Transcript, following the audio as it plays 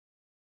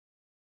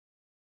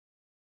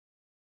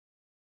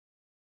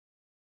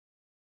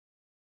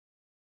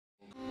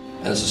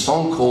and it's a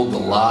song called The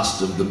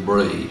Last of the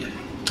Breed.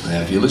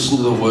 Now, if you listen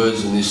to the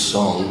words in this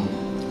song,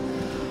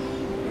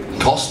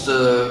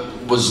 Costa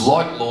was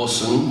like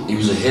Lawson, he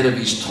was ahead of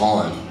his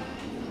time.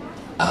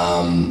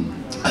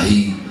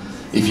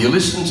 If you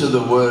listen to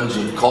the words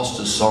of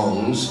Costa's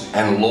songs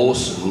and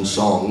Lawson's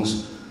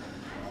songs,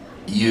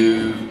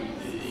 you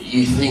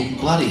think,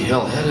 bloody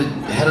hell,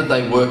 how did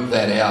they work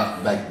that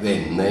out back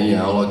then? They, you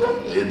know,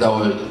 like, they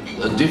were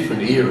a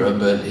different era,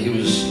 but he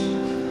was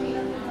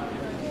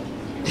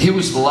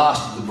the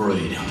last of the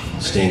breed,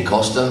 Stan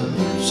Costa.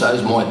 So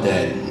is my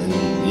dad, and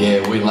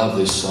yeah, we love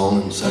this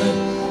song, and so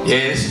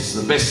yeah, this is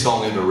the best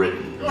song ever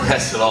written.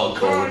 That's what I'll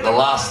call it, The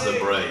Last of the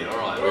Breed. All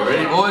right, we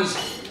ready, boys?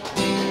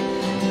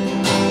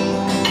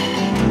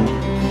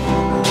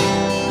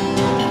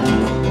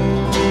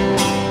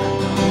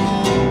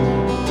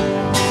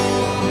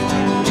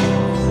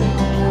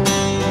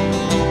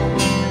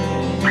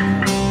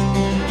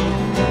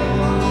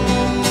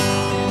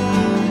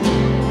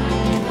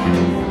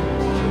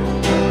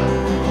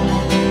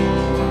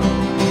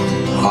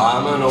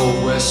 I'm an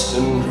old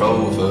western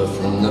drover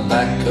from the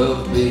back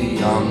of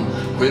beyond,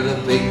 with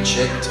a big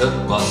check to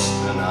bust,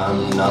 and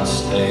I'm not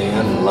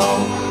staying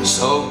long.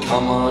 So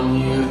come on,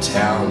 you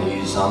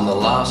townies, I'm the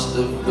last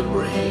of the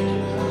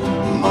breed.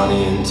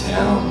 Money in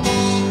towns,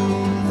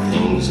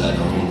 things I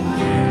don't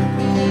do.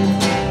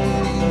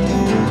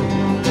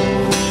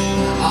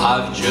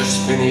 I've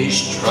just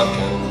finished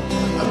trucking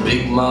a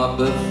big mob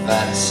of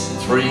fats,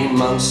 3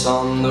 months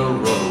on the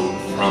road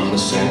from the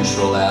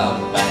central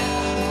outback.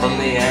 From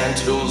the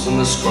anthills and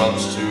the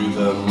scrubs to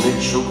the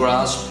Mitchell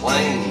grass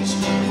plains,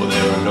 where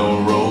there are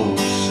no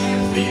roads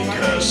for your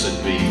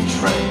cursed beef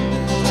train.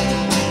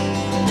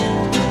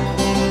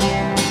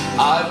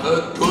 I've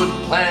a good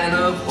plan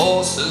of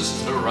horses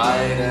to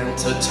ride and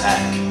to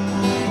tack,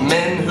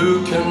 men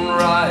who can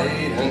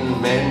ride and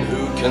men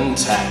who can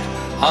tack.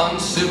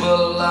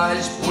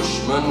 Uncivilized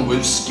bushmen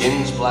with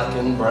skins black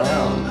and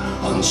brown,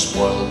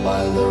 unspoiled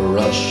by the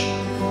rush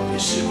of your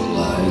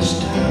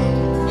civilized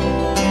town.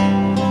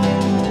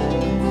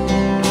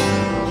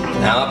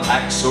 Now the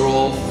packs are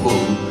all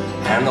full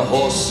and the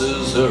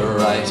horses are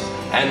right,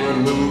 and we're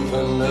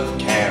moving of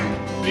camp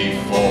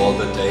before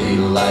the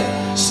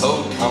daylight.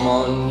 So come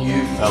on,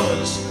 you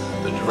fellas,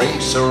 the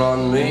drinks are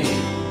on me.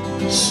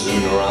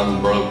 Sooner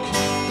I'm broke,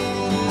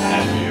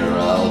 happier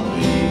I'll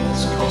be.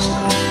 It's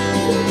Costa.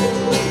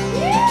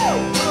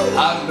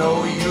 I've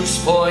no use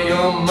for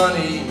your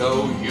money,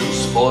 no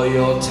use for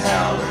your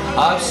town.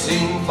 I've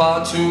seen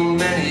far too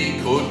many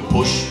good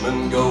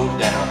bushmen go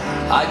down.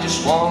 I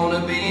just want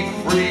to be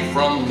free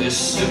from this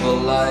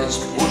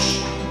civilized bush,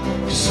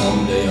 'cause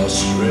someday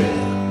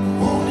Australia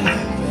won't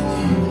have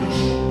any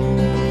bush.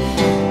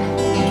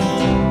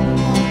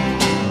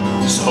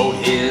 So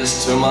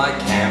here's to my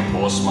camp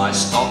horse, my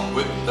stock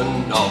with the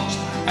dogs,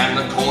 and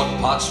the quart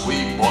pots we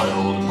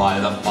boiled by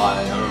the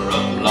fire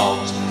of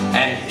logs.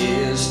 And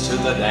here's to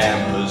the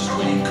dampers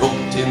we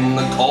cooked in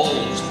the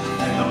coals,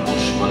 and the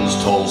bushman's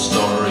told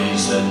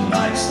stories at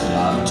nights that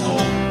I've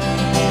told.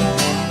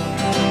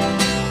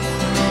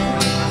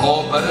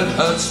 Oh, but it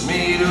hurts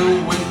me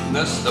to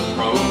witness the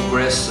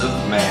progress of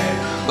man,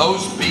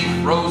 those beef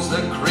roads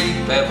that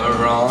creep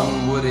ever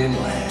onward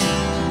inland,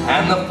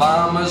 and the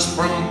farmers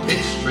from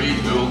Pitt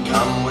Street who'll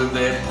come with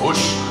their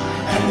push,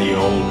 and the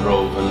old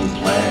roving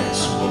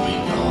plants will be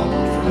gone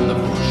from the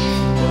bush.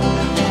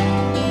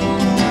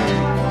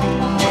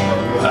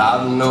 But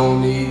I've no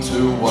need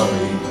to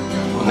worry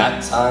when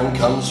that time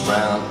comes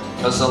round,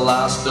 'cause the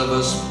last of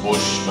us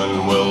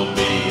bushmen will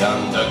be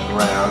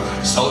underground.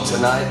 So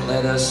tonight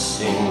let us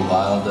sing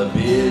while the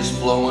beer's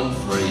flowing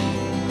free.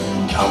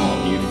 Come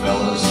on, you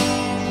fellas,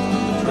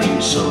 the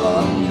drinks are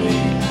on me.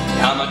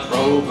 I'm a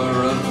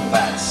drover of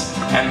fats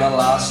and the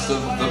last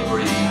of the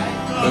breed,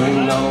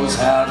 who knows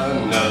how to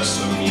nurse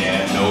them,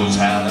 yeah, knows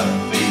how to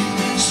feed.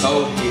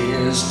 So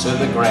here's to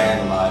the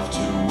grand life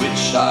to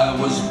which I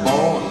was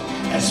born,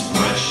 as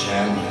fresh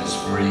and as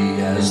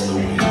free as the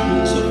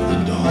winds of the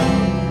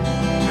dawn.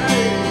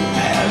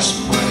 As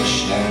fresh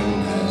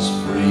and as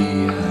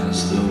free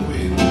as the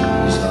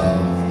winds of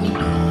the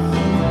dawn.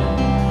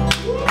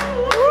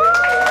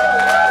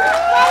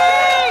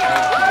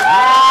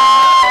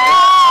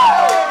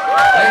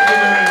 Thank you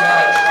very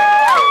much.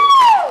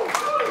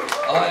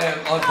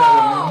 I've done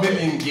a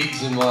million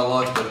gigs in my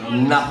life, but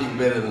nothing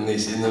better than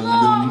this, in the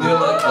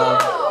Manilla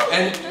Club.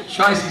 And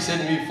Tracey said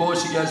to me before,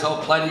 she goes, "Oh,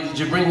 Platty, did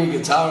you bring your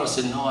guitar?" I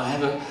said, "No, I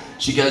haven't."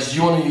 She goes, "Do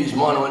you want to use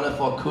mine?" I went, "If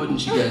I could." And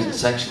she goes,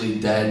 "It's actually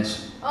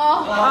Dad's."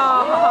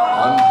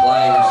 I'm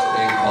playing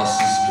Stan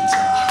Costa's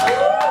guitar.